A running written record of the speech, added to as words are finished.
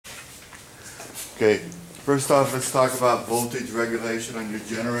Okay, first off, let's talk about voltage regulation on your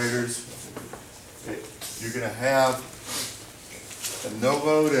generators. Okay, you're going to have a no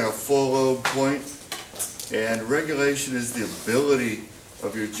load and a full load point, and regulation is the ability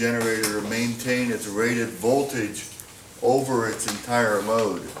of your generator to maintain its rated voltage over its entire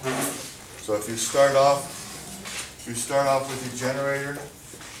load. So if you start off with your generator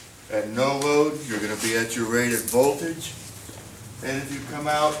at no load, you're going to be at your rated voltage, and if you come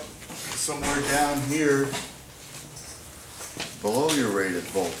out somewhere down here below your rated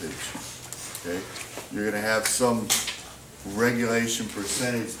voltage, okay, you're going to have some regulation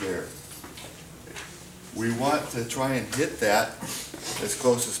percentage there. We want to try and hit that as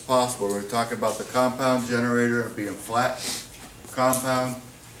close as possible. We're talking about the compound generator being flat compound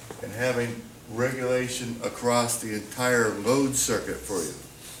and having regulation across the entire load circuit for you.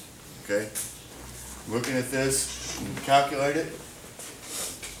 Okay? Looking at this, you can calculate it.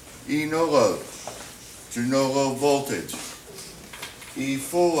 E no load, it's your no load voltage. E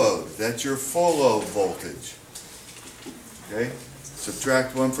full load, that's your full load voltage. Okay?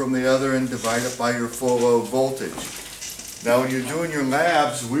 Subtract one from the other and divide it by your full load voltage. Now when you're doing your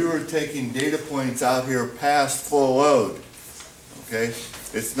labs, we were taking data points out here past full load. Okay?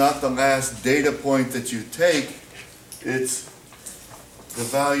 It's not the last data point that you take, it's the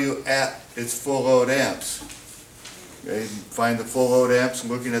value at its full load amps. Okay? You can find the full load amps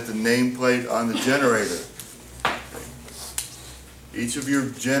looking at the nameplate on the generator. Each of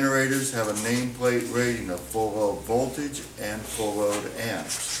your generators have a nameplate rating of full load voltage and full load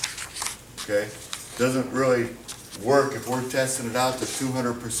amps. Okay? Doesn't really work if we're testing it out to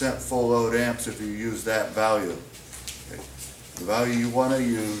 200% full load amps if you use that value. Okay? The value you want to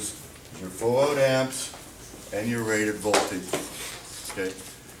use is your full load amps and your rated voltage. Okay?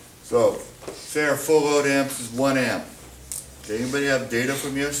 So, say our full load amps is 1 amp. Okay, anybody have data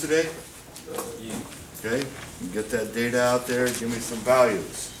from yesterday? Okay, you can get that data out there, give me some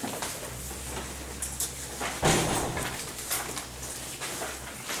values.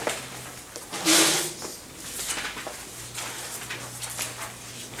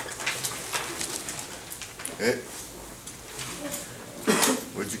 Okay.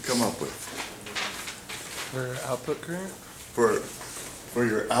 What'd you come up with? For output current? For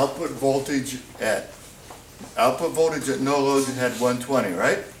your output voltage at no load, you had 120,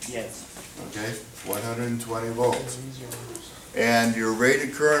 right? Yes. Okay, 120 volts. And your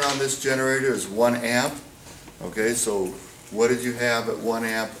rated current on this generator is 1 amp. Okay, so what did you have at 1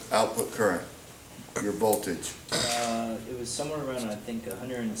 amp output current? Your voltage? It was somewhere around, I think,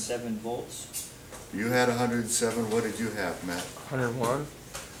 107 volts. You had 107. What did you have, Matt? 101.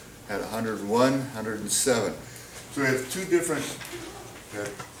 Had 101, 107. So we have two different,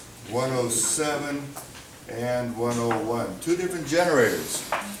 107 and 101. Two different generators,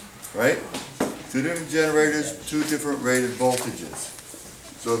 right? Two different generators, two different rated voltages.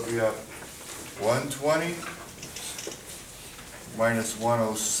 So if you have 120 minus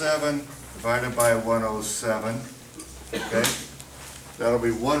 107 divided by 107, okay? That'll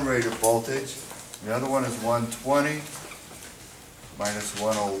be one rated voltage. The other one is 120 minus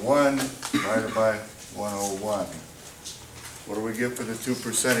 101 divided by 101. What do we get for the two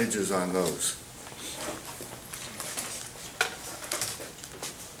percentages on those?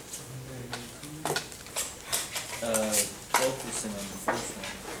 12% on the first one.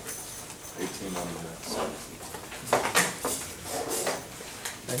 18 on the second.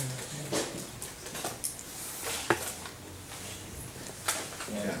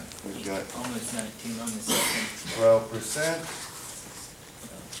 Yeah, we've got almost 19 on the second. 12%.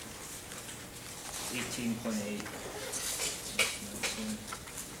 18.8.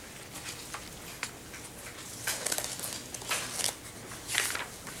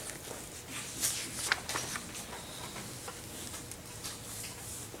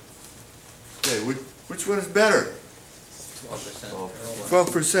 Okay, which one is better? 12%.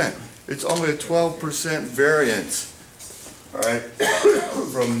 12%. It's only a 12% variance, all right,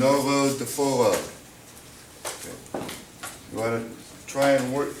 from no load to full load. Okay. You want to try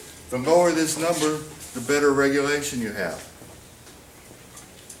and work, the lower this number, the better regulation you have.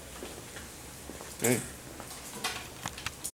 Okay.